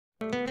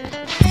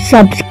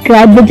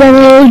subscribe the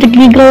channel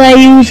Technical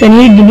Aayush and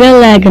hit the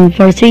bell icon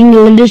for seeing the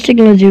latest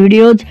technology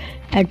videos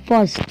at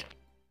first.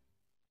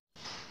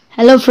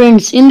 Hello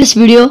friends, in this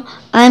video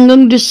I am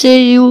going to show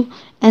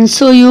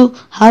you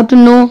how to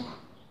know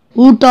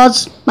who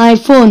touched my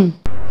phone.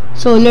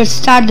 So let's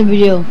start the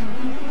video.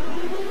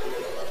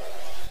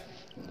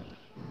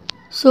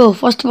 So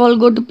first of all,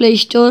 go to Play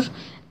Store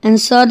and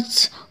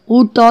search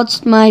who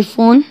touched my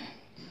phone.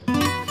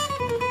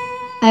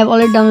 I have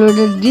already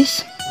downloaded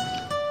this.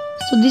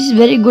 So this is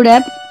very good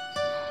app.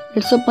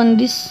 Let's open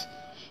this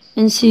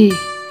and see.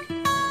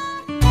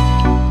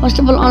 First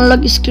of all,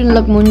 unlock screen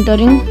lock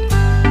monitoring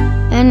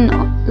and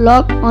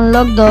unlock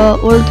the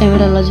old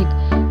camera logic.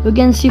 You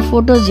can see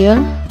photos here.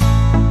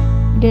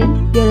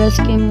 There has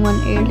came one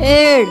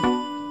ad.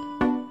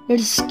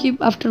 Let's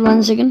skip after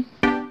 1 second.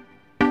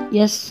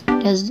 Yes,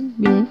 it has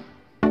been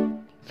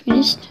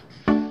finished.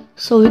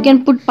 So we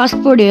can put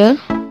passport here,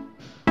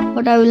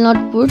 but I will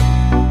not put.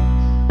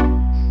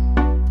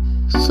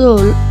 So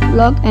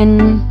lock,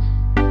 and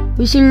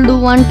we should do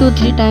 1 2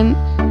 3 times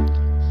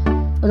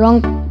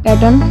wrong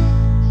pattern.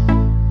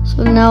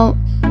 So now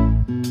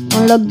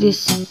unlock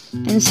this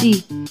and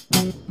see.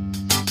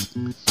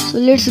 So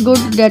let's go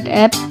to that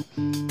app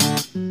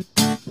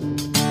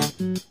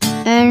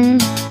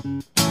and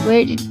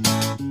wait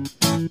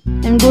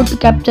and go to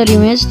capture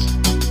image.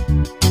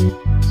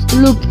 So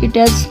look, it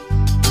has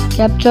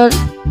captured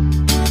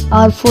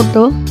our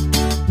photo.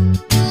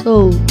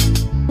 So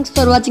thanks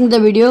for watching the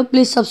video.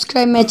 Please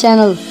subscribe my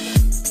channel.